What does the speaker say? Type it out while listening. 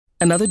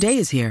Another day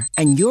is here,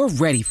 and you're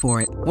ready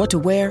for it. What to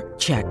wear?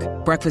 Check.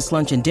 Breakfast,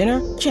 lunch, and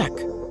dinner? Check.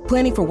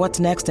 Planning for what's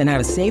next and how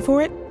to save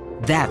for it?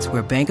 That's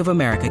where Bank of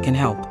America can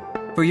help.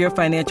 For your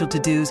financial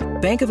to-dos,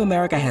 Bank of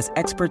America has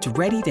experts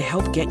ready to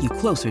help get you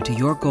closer to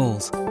your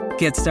goals.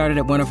 Get started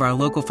at one of our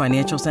local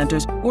financial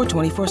centers or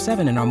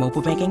 24/7 in our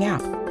mobile banking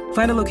app.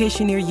 Find a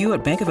location near you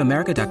at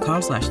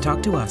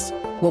bankofamerica.com/talktous.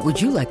 What would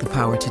you like the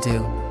power to do?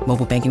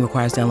 Mobile banking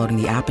requires downloading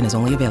the app and is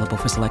only available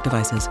for select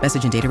devices.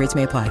 Message and data rates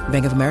may apply.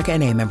 Bank of America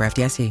N.A., member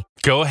FDIC.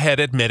 Go ahead,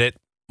 admit it.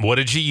 What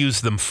did you use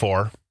them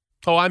for?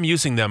 Oh, I'm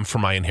using them for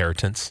my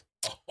inheritance.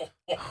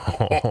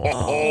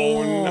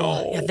 Oh,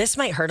 no. Yeah, this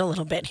might hurt a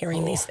little bit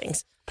hearing these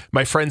things.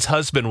 My friend's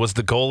husband was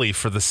the goalie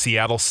for the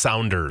Seattle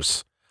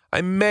Sounders.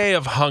 I may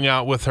have hung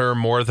out with her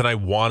more than I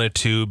wanted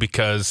to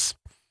because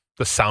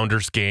the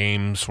Sounders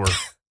games were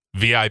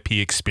VIP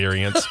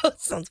experience.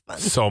 Sounds fun.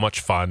 So much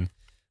fun.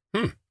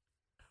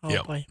 Oh,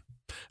 Yep. boy.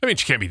 I mean,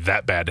 she can't be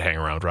that bad to hang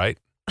around, right?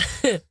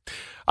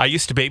 I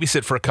used to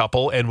babysit for a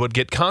couple and would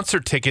get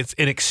concert tickets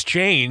in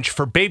exchange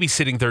for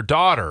babysitting their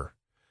daughter.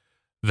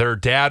 Their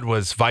dad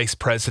was vice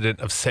president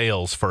of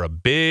sales for a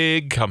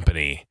big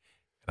company,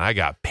 and I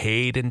got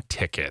paid in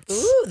tickets.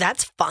 Ooh,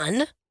 that's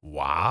fun.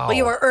 Wow. Well,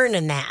 you were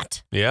earning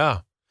that.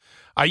 Yeah.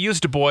 I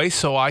used a boy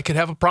so I could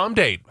have a prom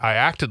date. I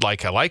acted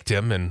like I liked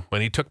him, and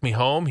when he took me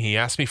home, he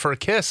asked me for a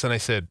kiss, and I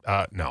said,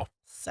 no.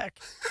 Sick.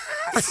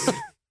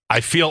 I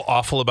feel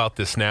awful about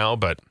this now,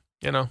 but,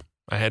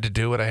 I had to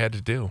do what I had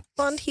to do.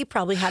 And he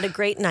probably had a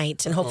great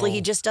night, and hopefully he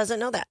just doesn't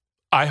know that.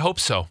 I hope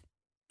so.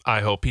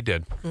 I hope he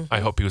did. Mm-hmm. I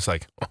hope he was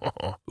like,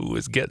 who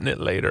is getting it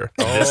later?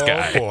 This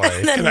guy.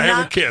 Boy. Can I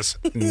have a kiss?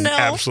 No.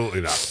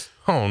 Absolutely not.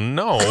 Oh,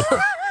 no.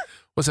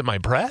 Was it my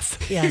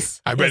breath? Yes.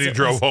 I bet Yes, he it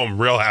drove was.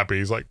 home real happy.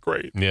 He's like,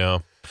 great. Yeah.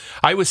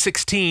 I was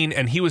 16,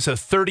 and he was a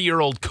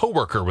 30-year-old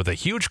coworker with a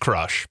huge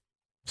crush.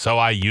 So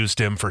I used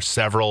him for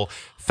several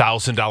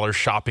 $1,000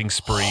 shopping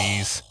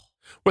sprees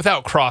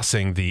without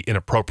crossing the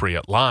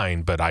inappropriate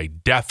line, but I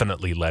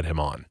definitely led him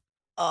on.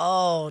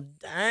 Oh,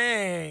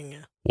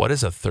 dang. What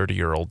is a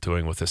 30-year-old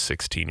doing with a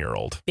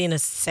 16-year-old? Being a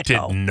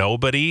sicko. Did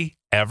nobody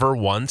ever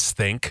once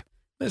think,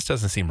 this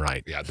doesn't seem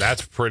right? Yeah,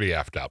 that's pretty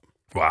effed up.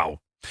 Wow.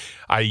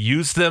 I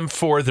used them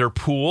for their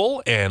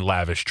pool and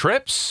lavish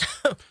trips.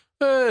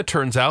 It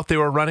turns out they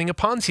were running a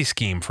Ponzi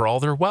scheme for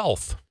all their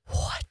wealth.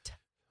 What?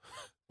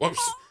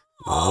 Whoops.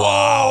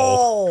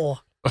 Wow.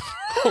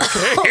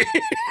 Okay.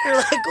 You're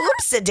like,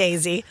 whoopsie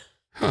daisy.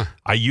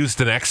 I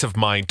used an ex of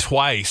mine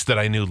twice that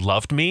I knew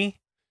loved me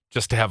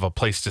just to have a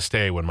place to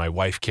stay when my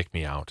wife kicked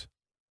me out.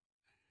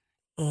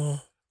 Oh.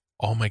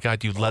 Oh my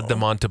God, you led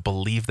them on to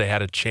believe they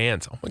had a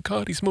chance. Oh my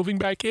God, he's moving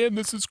back in.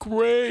 This is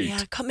great.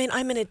 Yeah, come in.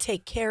 I'm going to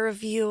take care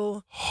of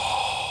you.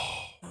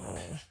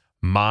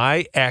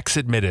 My ex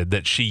admitted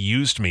that she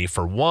used me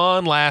for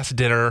one last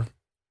dinner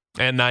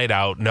and night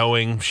out,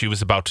 knowing she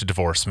was about to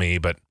divorce me,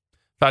 but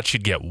thought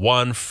she'd get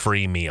one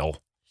free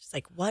meal. She's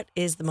like, what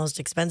is the most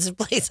expensive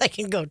place I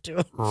can go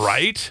to?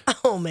 Right?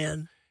 Oh,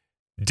 man.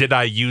 Did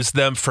I use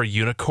them for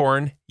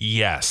unicorn?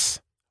 Yes.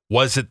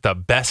 Was it the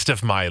best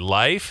of my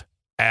life?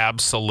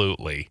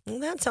 Absolutely. Well,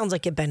 that sounds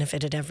like it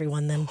benefited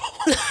everyone then.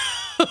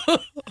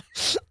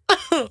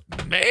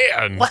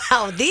 Man.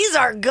 Wow, these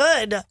are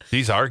good.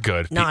 These are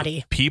good.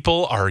 Naughty.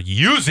 People are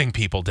using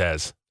people,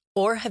 Des.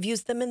 Or have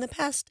used them in the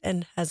past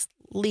and has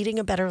leading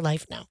a better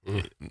life now.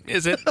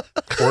 Is it?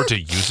 Or do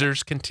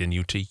users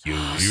continue to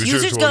use?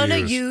 Users will gonna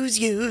use.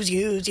 use.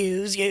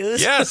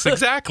 Yes,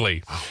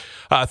 exactly.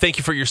 Thank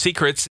you for your secrets.